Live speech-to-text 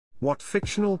What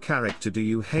fictional character do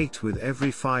you hate with every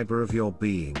fiber of your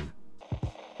being?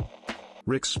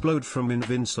 Rexplode from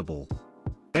Invincible.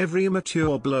 Every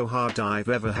immature blowhard I've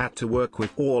ever had to work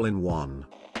with all in one.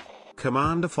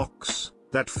 Commander Fox,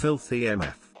 that filthy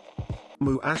MF.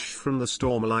 Muash from the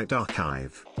Stormlight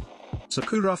Archive.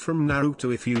 Sakura from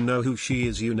Naruto, if you know who she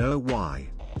is you know why.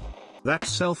 That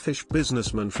selfish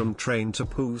businessman from Train to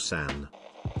Busan.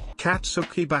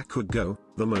 Katsuki Bakugo,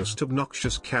 the most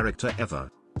obnoxious character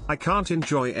ever. I can't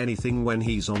enjoy anything when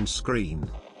he's on screen.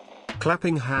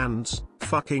 Clapping hands,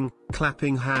 fucking,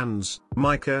 clapping hands,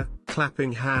 Micah,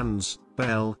 clapping hands,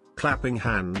 Belle, clapping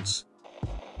hands.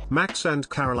 Max and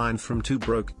Caroline from Two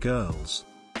Broke Girls.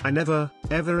 I never,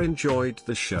 ever enjoyed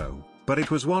the show, but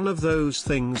it was one of those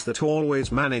things that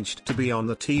always managed to be on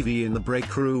the TV in the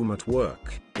break room at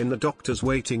work, in the doctor's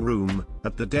waiting room,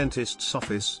 at the dentist's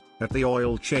office, at the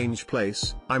oil change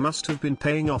place. I must have been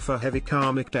paying off a heavy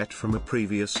karmic debt from a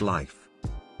previous life.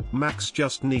 Max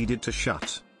just needed to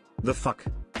shut the fuck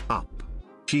up.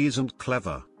 She isn't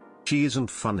clever. She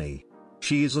isn't funny.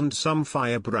 She isn't some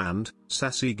firebrand,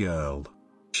 sassy girl.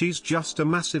 She's just a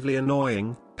massively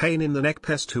annoying, pain in the neck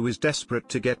pest who is desperate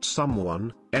to get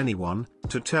someone, anyone,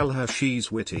 to tell her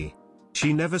she's witty.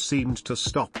 She never seemed to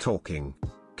stop talking.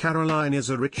 Caroline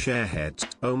is a rich airhead.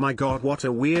 Oh my god, what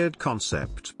a weird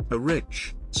concept. A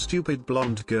rich, stupid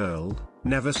blonde girl,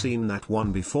 never seen that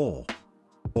one before.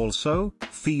 Also,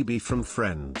 Phoebe from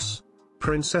Friends.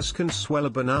 Princess can swell a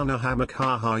banana hammock,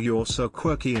 haha, you're so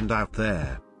quirky and out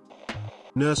there.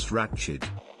 Nurse Ratched.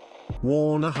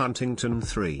 Warner Huntington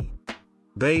 3.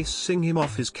 Basing him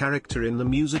off his character in the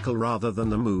musical rather than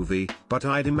the movie, but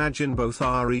I'd imagine both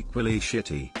are equally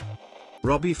shitty.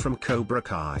 Robbie from Cobra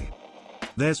Kai.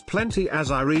 There's plenty, as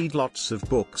I read lots of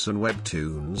books and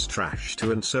webtoons, trash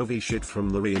to and Sophie shit from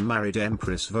the remarried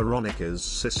Empress Veronica's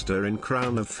sister in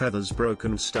Crown of Feathers,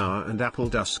 Broken Star and Apple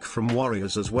Dusk from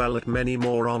Warriors, as well as many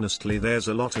more. Honestly, there's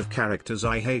a lot of characters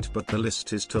I hate, but the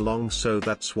list is too long, so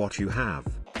that's what you have.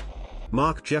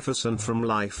 Mark Jefferson from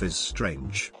Life is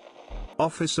Strange.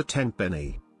 Officer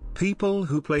Tenpenny. People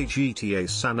who play GTA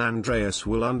San Andreas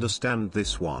will understand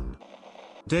this one.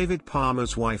 David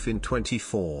Palmer's wife in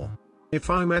 24. If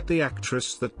I met the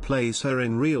actress that plays her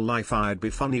in real life I'd be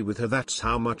funny with her, that's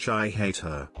how much I hate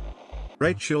her.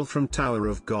 Rachel from Tower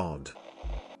of God.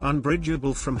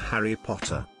 Unbridgeable from Harry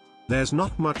Potter. There's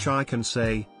not much I can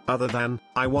say, other than,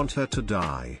 I want her to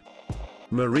die.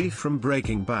 Marie from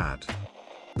Breaking Bad.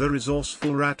 The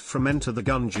resourceful rat from Enter the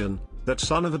Gungeon. That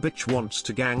son of a bitch wants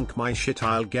to gank my shit,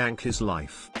 I'll gank his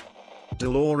life.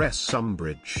 Dolores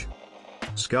Umbridge.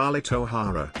 Scarlett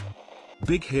O'Hara.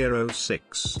 Big Hero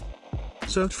 6.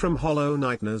 Surt from Hollow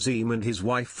Knight, Nazim and his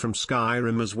wife from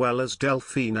Skyrim, as well as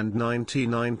Delphine and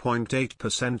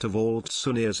 99.8% of all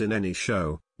Tsunias in any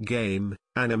show, game,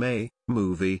 anime,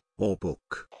 movie, or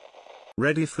book.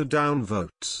 Ready for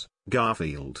downvotes,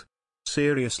 Garfield.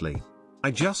 Seriously.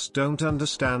 I just don't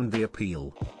understand the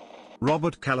appeal.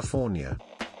 Robert California.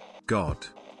 God.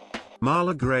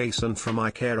 Marla Grayson from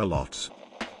I Care a Lot.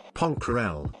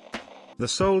 Poncarel. The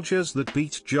soldiers that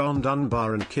beat John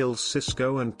Dunbar and kill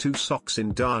Cisco and Two Socks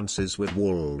in Dances with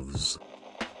Wolves.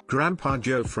 Grandpa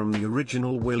Joe from the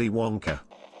original Willy Wonka.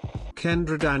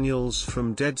 Kendra Daniels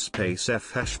from Dead Space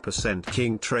F#%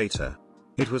 King Traitor.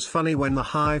 It was funny when the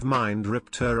hive mind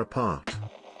ripped her apart.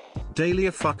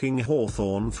 Dahlia fucking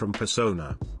Hawthorne from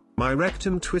Persona. My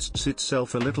rectum twists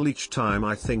itself a little each time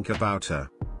I think about her.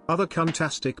 Other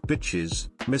cuntastic bitches,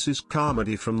 Mrs.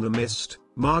 Carmody from The Mist,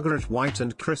 Margaret White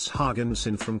and Chris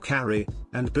Hagensen from Carrie,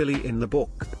 and Billy in the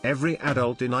Book, every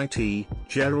adult in IT,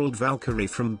 Gerald Valkyrie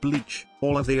from Bleach,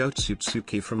 all of the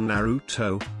Otsutsuki from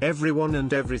Naruto, everyone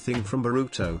and everything from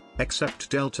Boruto, except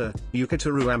Delta,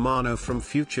 Yukiteru Amano from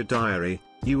Future Diary,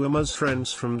 Yuama's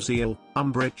friends from Zeal,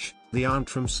 Umbridge, the aunt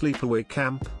from Sleepaway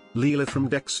Camp, Leela from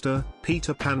Dexter,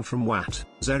 Peter Pan from Watt,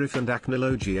 Zerif and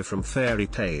Acnologia from Fairy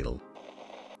Tail.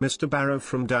 Mr. Barrow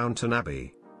from Downton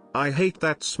Abbey. I hate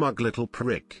that smug little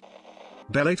prick.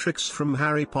 Bellatrix from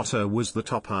Harry Potter was the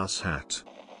top ass hat.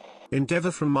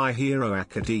 Endeavor from My Hero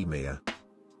Academia.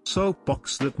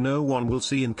 Soapbox that no one will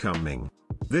see incoming.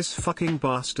 This fucking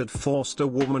bastard forced a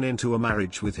woman into a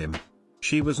marriage with him.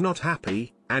 She was not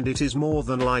happy, and it is more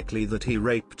than likely that he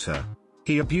raped her.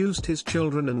 He abused his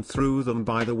children and threw them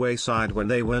by the wayside when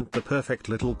they weren't the perfect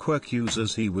little quirk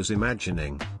users he was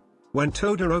imagining. When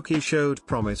Todoroki showed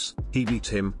promise, he beat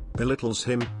him, belittles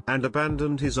him, and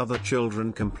abandoned his other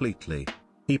children completely.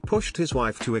 He pushed his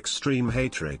wife to extreme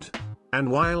hatred. And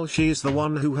while she's the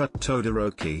one who hurt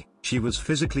Todoroki, she was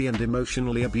physically and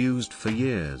emotionally abused for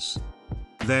years.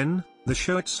 Then, The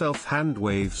show itself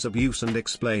handwaves abuse and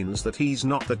explains that he's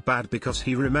not that bad because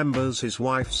he remembers his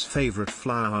wife's favorite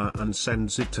flower and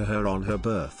sends it to her on her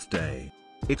birthday.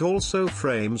 It also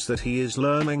frames that he is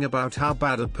learning about how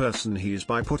bad a person he is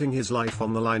by putting his life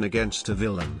on the line against a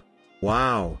villain.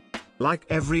 Wow. Like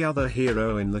every other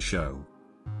hero in the show.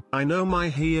 I know My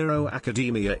Hero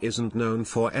Academia isn't known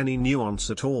for any nuance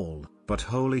at all, but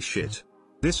holy shit.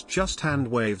 This just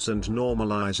handwaves and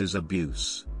normalizes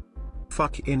abuse.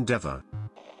 Fuck Endeavor.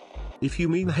 If you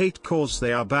mean hate cause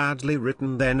they are badly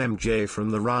written, then MJ from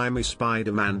the Raimi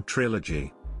Spider-Man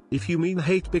trilogy. If you mean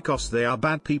hate because they are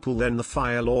bad people, then the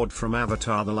Fire Lord from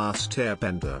Avatar: The Last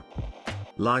Airbender.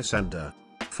 Lysander.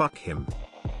 Fuck him.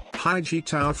 Haiji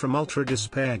Tower from Ultra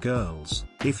Despair Girls.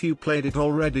 If you played it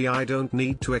already I don't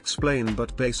need to explain,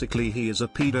 but basically he is a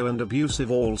pedo and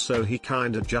abusive, also he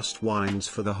kinda just whines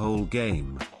for the whole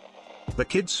game. The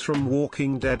kids from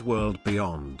Walking Dead World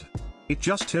Beyond. It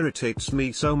just irritates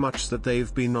me so much that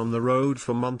they've been on the road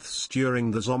for months during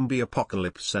the zombie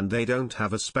apocalypse and they don't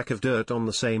have a speck of dirt on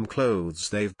the same clothes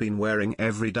they've been wearing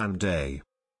every damn day.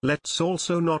 Let's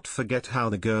also not forget how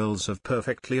the girls have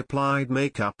perfectly applied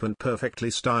makeup and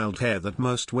perfectly styled hair that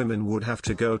most women would have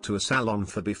to go to a salon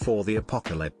for before the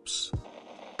apocalypse.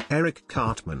 Eric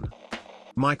Cartman.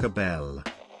 Micah Bell.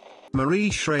 Marie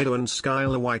Schrader and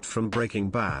Skylar White from Breaking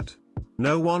Bad.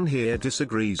 No one here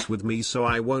disagrees with me, so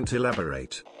I won't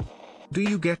elaborate. Do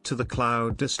you get to the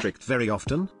Cloud District very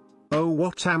often? Oh,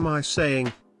 what am I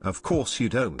saying? Of course you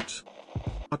don't.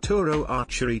 Arturo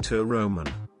Archerito Roman.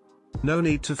 No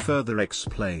need to further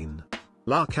explain.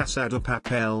 La Casa de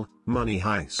Papel, Money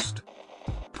Heist.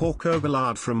 Porco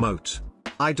Ballard from Moat.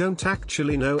 I don't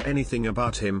actually know anything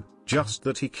about him, just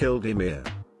that he killed Ymir.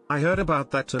 I heard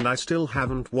about that and I still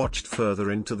haven't watched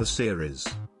further into the series.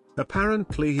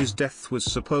 Apparently his death was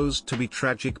supposed to be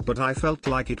tragic, but I felt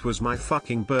like it was my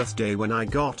fucking birthday when I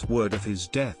got word of his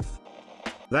death.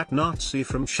 That Nazi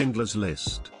from Schindler's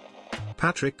List.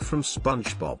 Patrick from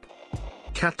SpongeBob.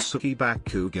 Katsuki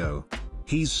Bakugo.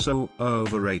 He's so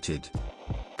overrated.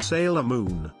 Sailor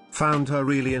Moon, found her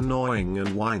really annoying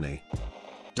and whiny.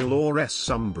 Dolores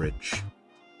Umbridge.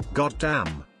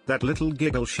 Goddamn, that little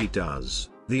giggle she does.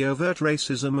 The overt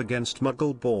racism against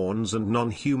Muggle-borns and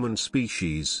non-human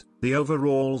species, the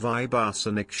overall vibe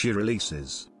arsenic she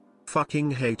releases.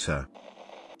 Fucking hate her.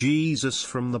 Jesus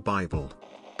from the Bible.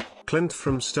 Clint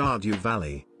from Stardew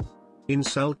Valley.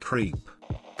 Incel Creep.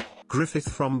 Griffith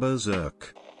from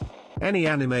Berserk. Any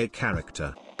anime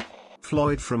character.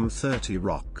 Floyd from 30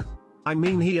 Rock. I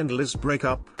mean, he and Liz break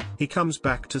up, he comes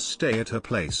back to stay at her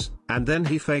place, and then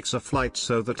he fakes a flight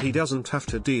so that he doesn't have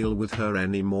to deal with her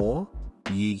anymore?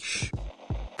 Yeesh.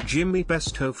 Jimmy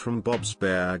Besto from Bob's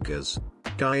Burgers.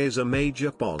 Guy is a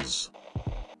major boss.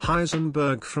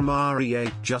 Heisenberg from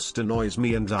RE8 just annoys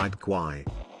me and I'd cry.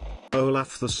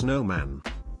 Olaf the Snowman.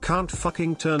 Can't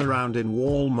fucking turn around in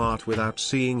Walmart without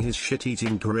seeing his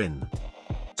shit-eating grin.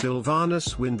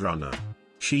 Sylvanas Windrunner.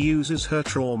 She uses her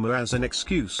trauma as an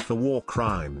excuse for war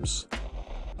crimes.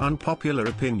 Unpopular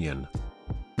opinion.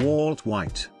 Walt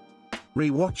White.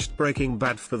 Rewatched Breaking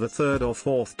Bad for the third or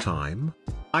fourth time?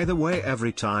 Either way,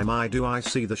 every time I do I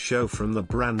see the show from the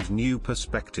brand new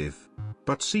perspective.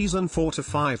 But season 4 to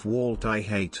 5 Walt I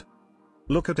hate.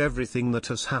 Look at everything that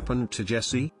has happened to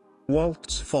Jesse.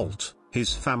 Walt's fault,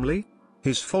 his family,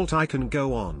 his fault, I can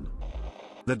go on.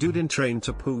 The dude in Train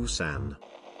to Busan.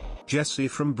 Jesse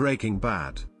from Breaking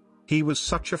Bad. He was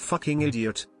such a fucking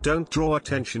idiot. Don't draw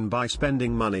attention by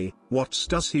spending money. What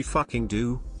does he fucking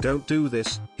do? Don't do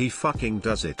this. He fucking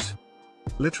does it.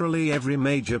 Literally every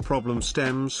major problem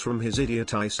stems from his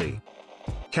idiocy.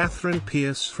 Catherine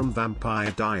Pierce from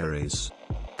Vampire Diaries.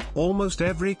 Almost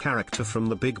every character from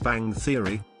The Big Bang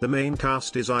Theory, the main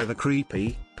cast is either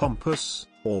creepy, pompous,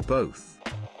 or both.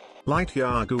 Light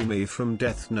Yagami from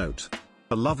Death Note.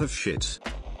 A love of shit.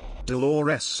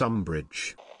 Dolores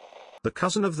Umbridge. The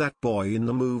cousin of that boy in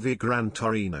the movie Gran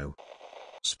Torino.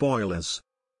 Spoilers.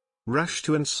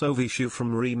 Rashtu and Sovishu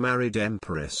from Remarried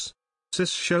Empress.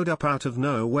 Sis showed up out of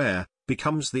nowhere,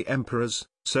 becomes the Emperor's,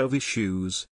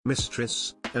 Sovishu's,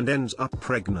 mistress, and ends up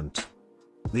pregnant.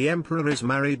 The Emperor is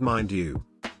married, mind you.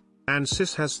 And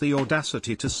Sis has the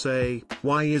audacity to say,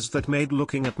 "Why is that maid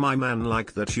looking at my man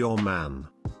like that your man?"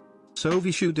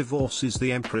 Sovishu divorces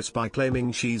the Empress by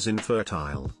claiming she's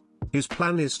infertile. His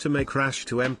plan is to make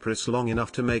Rashtu Empress long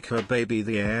enough to make her baby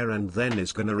the heir, and then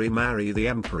is gonna remarry the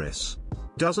Empress.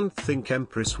 Doesn't think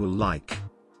Empress will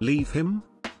leave him?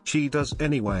 She does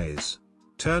anyways.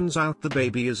 Turns out the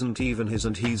baby isn't even his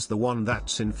and he's the one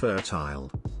that's infertile.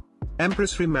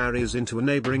 Empress remarries into a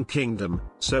neighboring kingdom,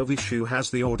 so Vishu has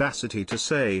the audacity to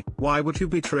say, "Why would you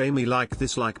betray me like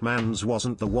this, like mans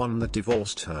wasn't the one that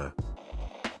divorced her?"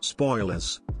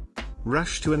 Spoilers.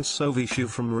 Rashtu and Sovishu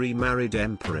from remarried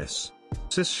Empress.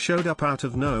 Sis showed up out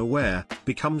of nowhere,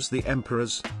 becomes the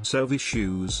Emperor's,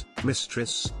 Sovishu's,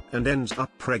 mistress, and ends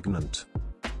up pregnant.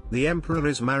 The Emperor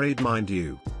is married, mind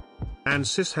you. And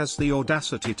Sis has the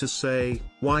audacity to say,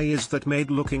 "Why is that maid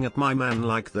looking at my man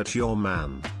like that, your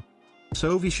man?"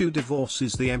 Sovishu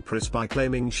divorces the Empress by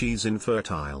claiming she's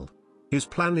infertile. His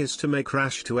plan is to make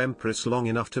Rashtu Empress long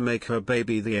enough to make her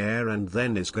baby the heir, and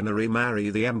then is gonna remarry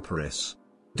the Empress.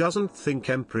 Doesn't think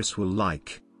Empress will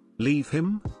leave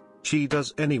him? She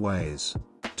does anyways.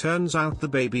 Turns out the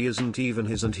baby isn't even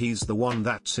his and he's the one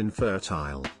that's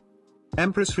infertile.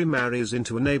 Empress remarries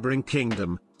into a neighboring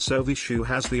kingdom, so Vishu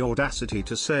has the audacity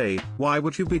to say, "Why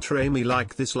would you betray me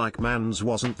like this, like mans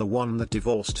wasn't the one that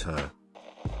divorced her?"